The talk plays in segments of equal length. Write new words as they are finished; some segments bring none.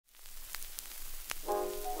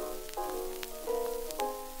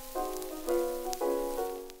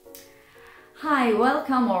Hi,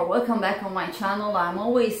 welcome back on my channel. I'm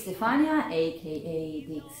always Stefania, aka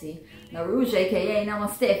Dixie Narouge, aka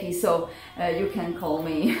Namastefi, so you can call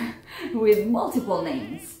me with multiple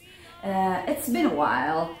names. It's been a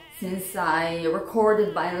while since I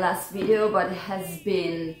recorded my last video, but it has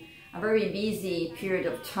been a very busy period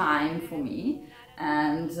of time for me.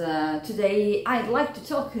 And today I'd like to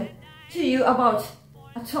talk to you about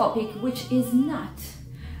a topic which is not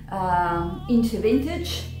into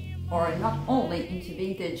vintage, or not only into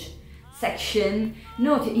vintage section,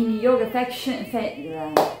 not in yoga section,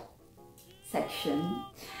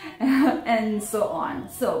 and so on.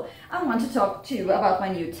 So I want to talk to you about my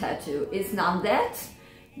new tattoo. It's not that.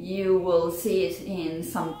 You will see it in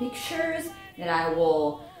some pictures that I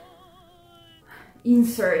will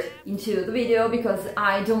insert into the video, because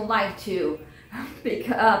I don't like to pick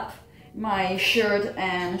up my shirt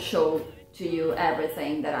and show to you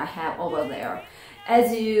everything that I have over there.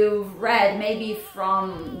 As you've read maybe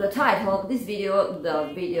from the title of this video,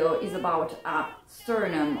 the video is about a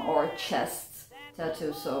sternum or chest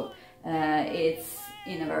tattoo, so it's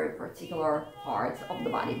in a very particular part of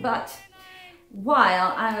the body. But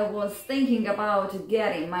while I was thinking about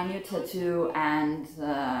getting my new tattoo, and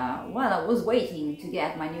while I was waiting to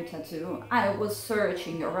get my new tattoo, I was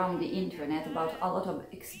searching around the internet about a lot of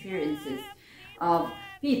experiences of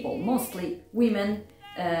people, mostly women,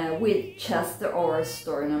 with chest or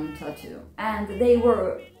sternum tattoo, and they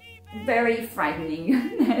were very frightening,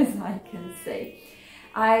 as I can say.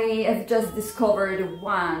 I have just discovered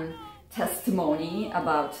one testimony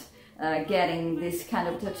about getting this kind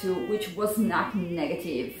of tattoo, which was not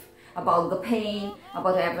negative about the pain,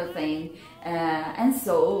 about everything, and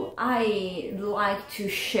so I like to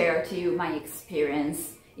share to you my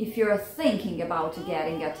experience if you're thinking about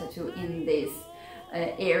getting a tattoo in this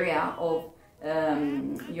area of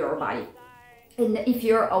your body. And if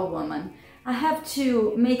you're a woman, I have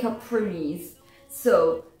to make a premise.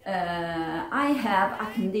 So I have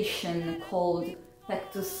a condition called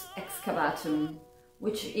pectus excavatum,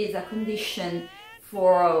 which is a condition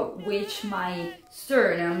for which my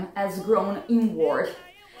sternum has grown inward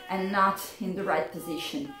and not in the right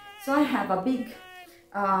position. So I have a big,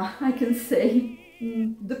 I can say,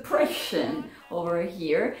 depression over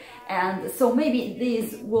here, and so maybe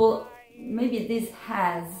this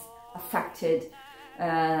has affected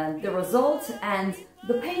the result and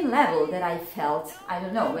the pain level that I felt. I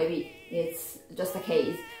don't know, maybe it's just a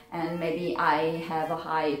case, and maybe I have a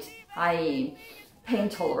high pain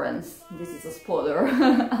tolerance. This is a spoiler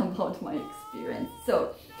about my experience.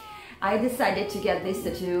 So I decided to get this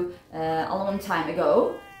tattoo a long time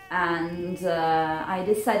ago, and I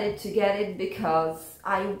decided to get it because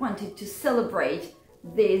I wanted to celebrate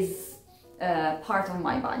this part of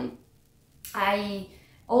my body. I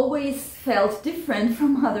always felt different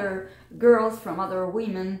from other girls, from other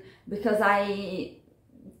women, because I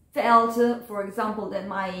felt, for example, that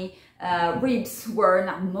my ribs were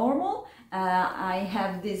not normal. I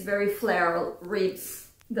have these very flare ribs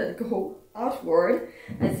that go outward,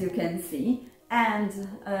 as you can see,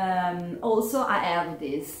 and also I have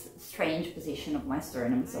this strange position of my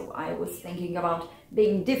sternum. So I was thinking about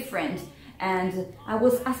being different, and I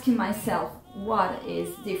was asking myself, what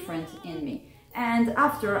is different in me? And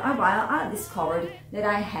after a while I discovered that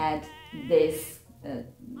I had this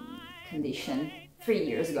condition 3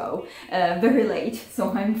 years ago, very late,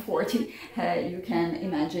 so I'm 40. You can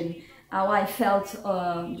imagine how I felt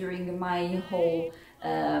during my whole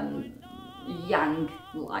young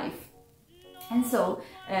life. And so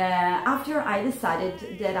after I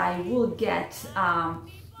decided that I will get a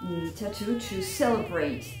tattoo to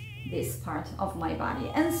celebrate this part of my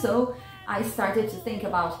body, and so I started to think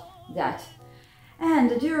about that.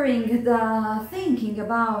 And during the thinking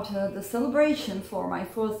about the celebration for my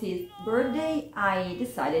 40th birthday, I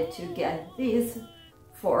decided to get this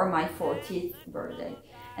for my 40th birthday.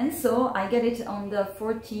 And so I get it on the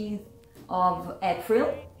 14th of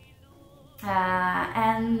April,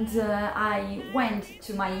 and I went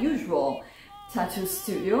to my usual tattoo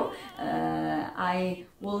studio. I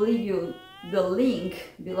will leave you the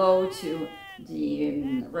link below to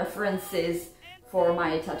the references for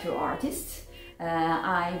my tattoo artist.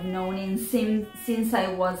 I've known him since I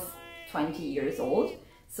was 20 years old,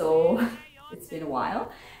 so it's been a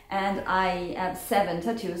while, and I have 7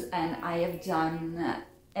 tattoos, and I have done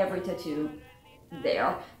every tattoo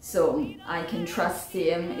there, so I can trust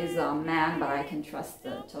him. He's a man, but I can trust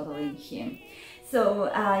totally him. So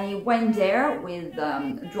I went there with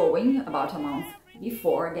drawing about a month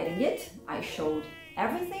before getting it. I showed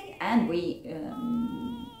everything, and we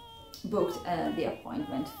booked the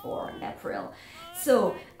appointment for April.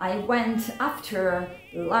 So I went after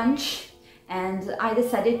lunch, and I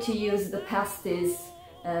decided to use the pasties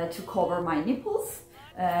to cover my nipples,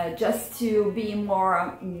 just to be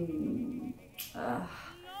more,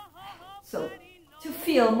 so to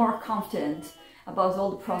feel more confident about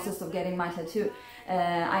all the process of getting my tattoo.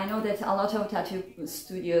 I know that a lot of tattoo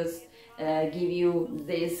studios give you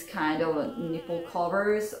this kind of nipple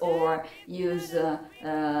covers or use the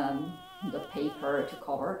paper to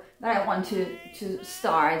cover, but I want to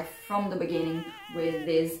start from the beginning with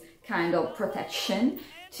this kind of protection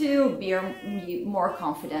to be more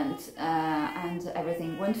confident, and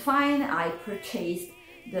everything went fine. I purchased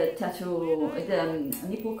the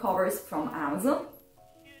nipple covers from Amazon,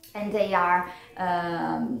 and they are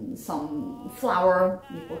some flower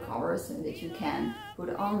nipple covers that you can put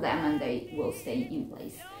on them and they will stay in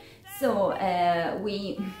place. So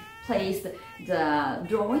we placed the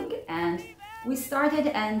drawing and we started,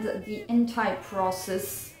 and the entire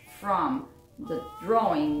process from the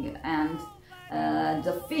drawing and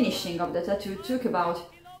the finishing of the tattoo took about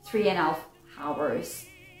 3.5 hours.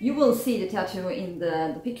 You will see the tattoo in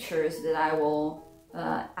the pictures that I will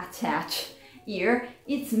attach here.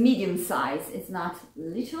 It's medium size, it's not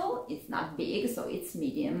little, it's not big, so it's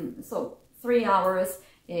medium. So 3 hours,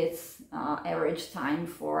 it's average time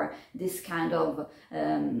for this kind of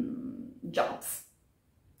jobs.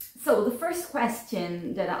 So the first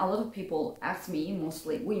question that a lot of people ask me,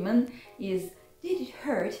 mostly women, is, did it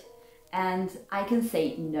hurt? And I can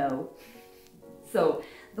say no. So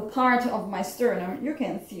the part of my sternum, you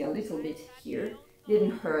can see a little bit here,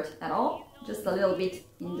 didn't hurt at all, just a little bit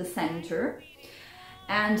in the center.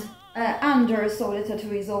 And under, so the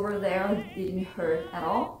tattoo is over there, didn't hurt at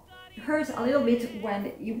all. It hurt a little bit when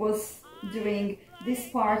it was doing this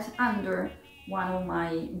part under one of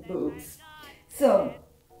my boobs. So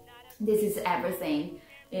this is everything.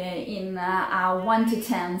 In a 1 to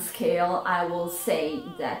 10 scale, I will say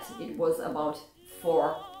that it was about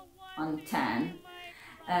 4 on 10.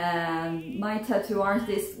 My tattoo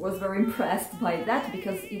artist was very impressed by that,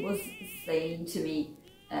 because he was saying to me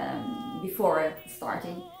before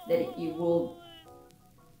starting that it will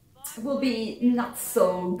be not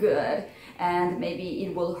so good and maybe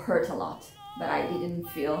it will hurt a lot. But I didn't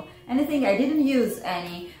feel anything. I didn't use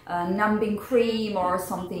any numbing cream or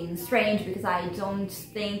something strange, because I don't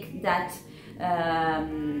think that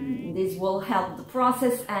this will help the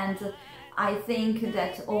process, and I think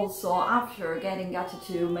that also after getting a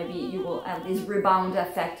tattoo, maybe you will have this rebound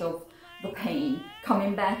effect of the pain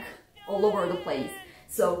coming back all over the place.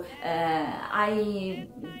 So I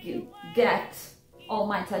get all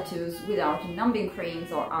my tattoos without numbing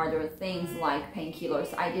creams or other things like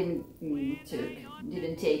painkillers. I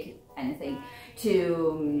didn't take anything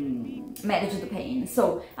to manage the pain.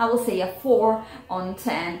 So I will say a 4 on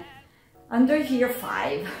 10. Under here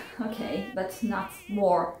 5, okay, but not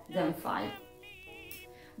more than 5.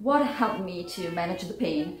 What helped me to manage the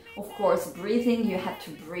pain? Of course, breathing. You have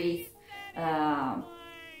to breathe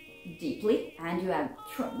deeply, and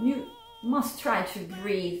you must try to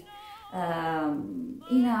breathe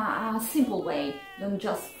in a simple way. Don't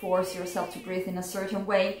just force yourself to breathe in a certain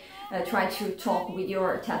way. Try to talk with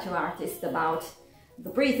your tattoo artist about the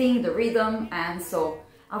breathing, the rhythm, and so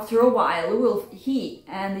after a while he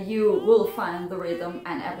and you will find the rhythm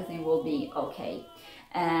and everything will be okay.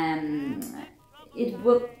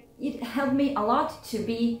 It helped me a lot to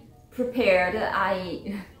be prepared.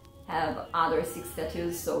 I have other 6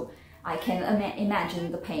 tattoos, so I can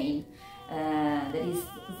imagine the pain. That is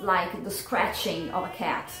like the scratching of a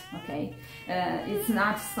cat, okay? It's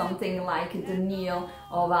not something like the nail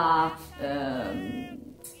of a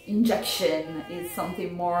injection. It's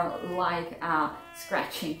something more like a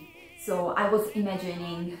scratching. So I was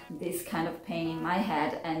imagining this kind of pain in my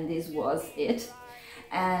head, and this was it.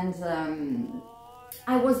 And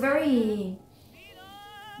I was very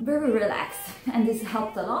relaxed, and this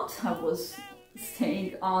helped a lot. I was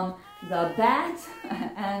staying on the bed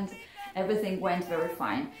and everything went very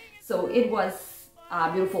fine. So it was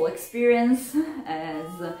a beautiful experience, as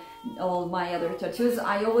all my other tattoos.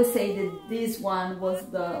 I always say that this one was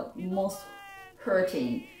the most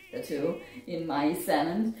hurting tattoo in my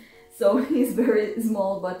salon. So it's very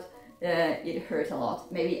small, but it hurt a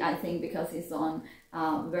lot. Maybe I think because it's on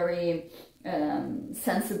a very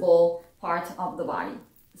sensible part of the body.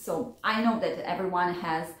 So I know that everyone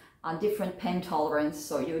has a different pain tolerance,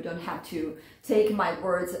 so you don't have to take my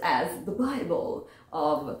words as the Bible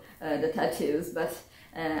of the tattoos, but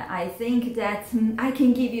I think that I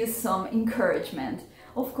can give you some encouragement.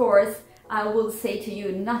 Of course, I will say to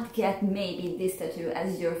you, not get maybe this tattoo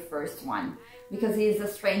as your first one, because it is a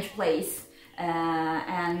strange place.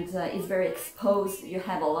 and it's very exposed. You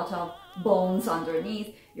have a lot of bones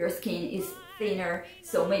underneath, your skin is thinner,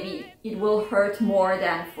 so maybe it will hurt more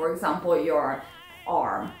than, for example, your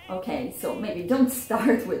arm. Okay, so maybe don't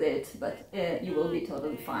start with it, but you will be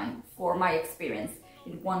totally fine. For my experience,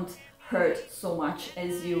 it won't hurt so much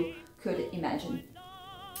as you could imagine.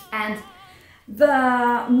 And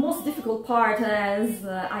the most difficult part, as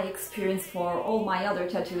I experienced for all my other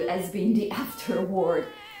tattoos, has been the afterward.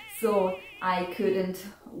 So I couldn't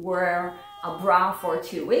wear a bra for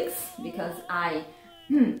 2 weeks because I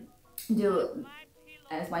do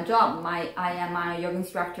as my job. I am a yoga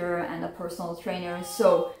instructor and a personal trainer,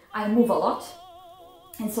 so I move a lot,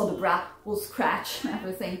 and so the bra will scratch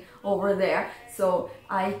everything over there. So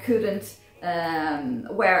I couldn't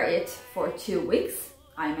wear it for 2 weeks.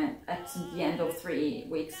 I'm at the end of 3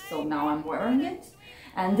 weeks, so now I'm wearing it,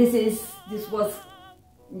 and this was,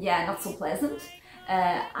 yeah, not so pleasant.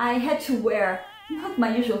 I had to wear not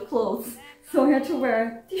my usual clothes, so I had to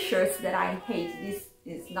wear t-shirts that I hate. This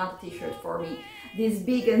is not a t-shirt for me. These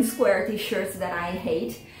big and square t-shirts that I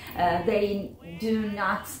hate, they do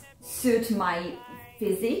not suit my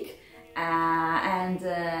physique, and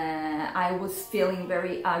I was feeling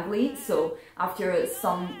very ugly. So after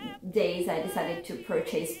some days I decided to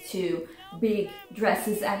purchase 2 big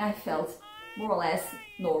dresses, and I felt more or less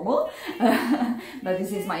normal. But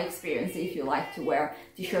this is my experience. If you like to wear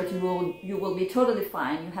t-shirt, you will be totally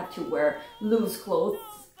fine. You have to wear loose clothes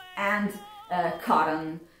and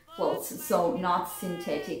cotton clothes, so not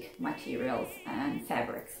synthetic materials and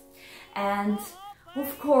fabrics. And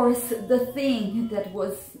of course, the thing that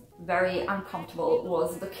was very uncomfortable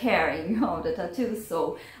was the caring of the tattoo.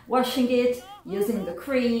 So washing it, using the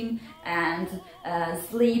cream, and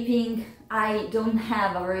sleeping. I don't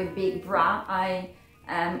have a very big bra. I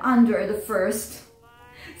am under the first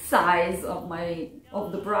size of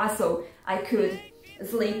the bra, so I could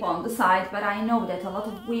sleep on the side. But I know that a lot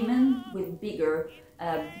of women with bigger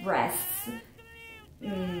breasts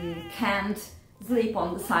can't sleep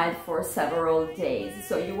on the side for several days,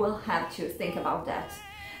 so you will have to think about that.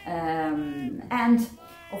 And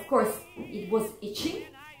of course it was itching,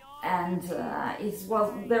 and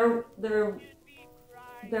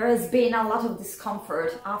there has been a lot of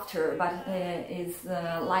discomfort after, but it's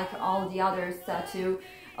like all the other tattoo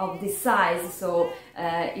of this size, so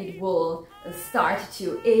it will start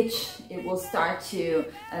to itch, it will start to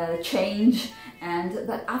change,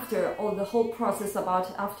 but after all the whole process,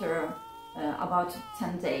 after about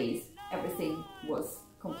 10 days, everything was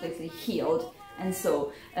completely healed, and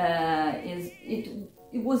so it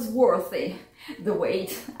was worthy, the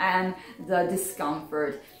wait and the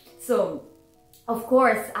discomfort. So of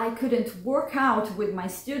course I couldn't work out with my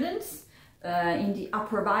students in the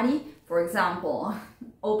upper body. For example,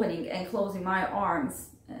 opening and closing my arms,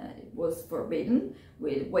 it was forbidden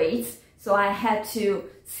with weights, so I had to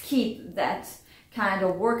skip that kind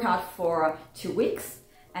of workout for 2 weeks.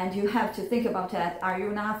 And you have to think about that. Are you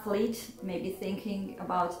an athlete? Maybe thinking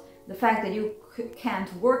about the fact that you can't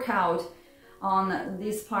work out on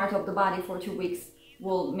this part of the body for 2 weeks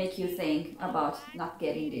will make you think about not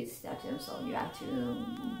getting this tattoo. So you have to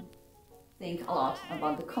think a lot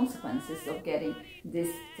about the consequences of getting this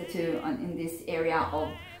tattoo in this area of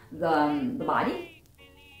the body.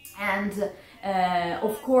 And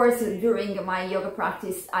of course, during my yoga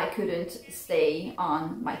practice, I couldn't stay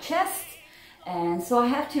on my chest. And so I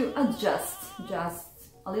have to adjust just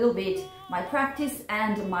a little bit my practice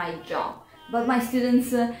and my job. But my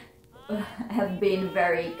students have been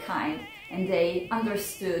very kind, and they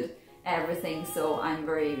understood everything, so I'm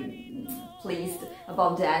very pleased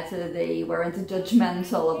about that. They weren't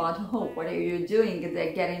judgmental about, oh, what are you doing?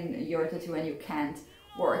 They're getting your tattoo and you can't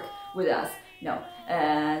work with us. No,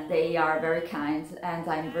 they are very kind, and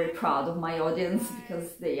I'm very proud of my audience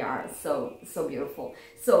because they are so beautiful.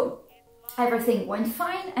 So everything went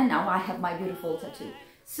fine, and now I have my beautiful tattoo.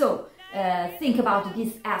 So think about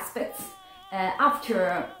these aspects.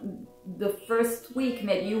 After the first week,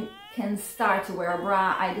 maybe you can start to wear a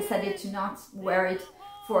bra. I decided to not wear it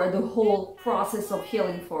for the whole process of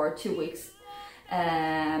healing for 2 weeks.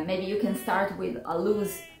 Maybe you can start with a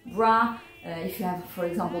loose bra. If you have, for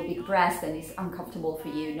example, big breasts and it's uncomfortable for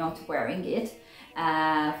you not wearing it,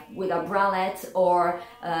 with a bralette or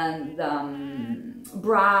the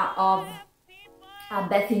bra of a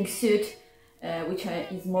bathing suit, which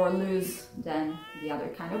is more loose than the other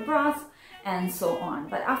kind of bras, and so on.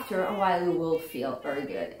 But after a while you will feel very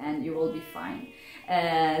good and you will be fine.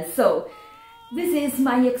 So this is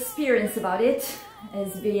my experience about it.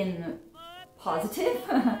 It's been positive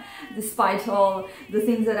despite all the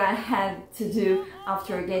things that I had to do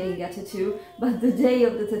after getting a tattoo. But the day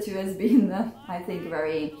of the tattoo has been, I think,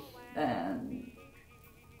 very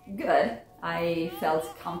good. I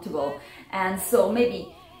felt comfortable, and so maybe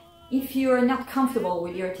if you're not comfortable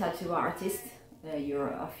with your tattoo artist, you're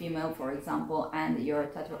a female for example, and your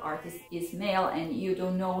tattoo artist is male and you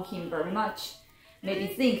don't know him very much, maybe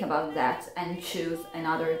think about that and choose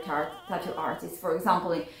another tattoo artist. For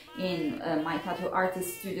example, in my tattoo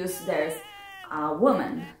artist studios there's a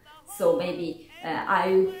woman, so maybe I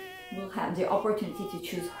will have the opportunity to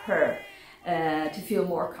choose her to feel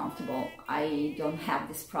more comfortable. I don't have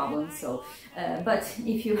this problem, so but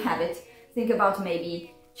if you have it, think about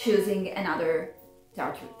maybe choosing another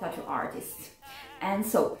tattoo artist. And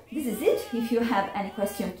so this is it. If you have any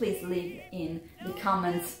question, please leave in the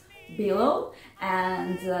comments below,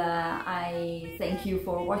 and I thank you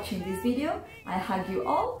for watching this video. I hug you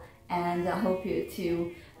all, and I hope you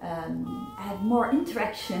to have more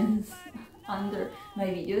interactions under my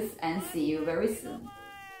videos, and see you very soon.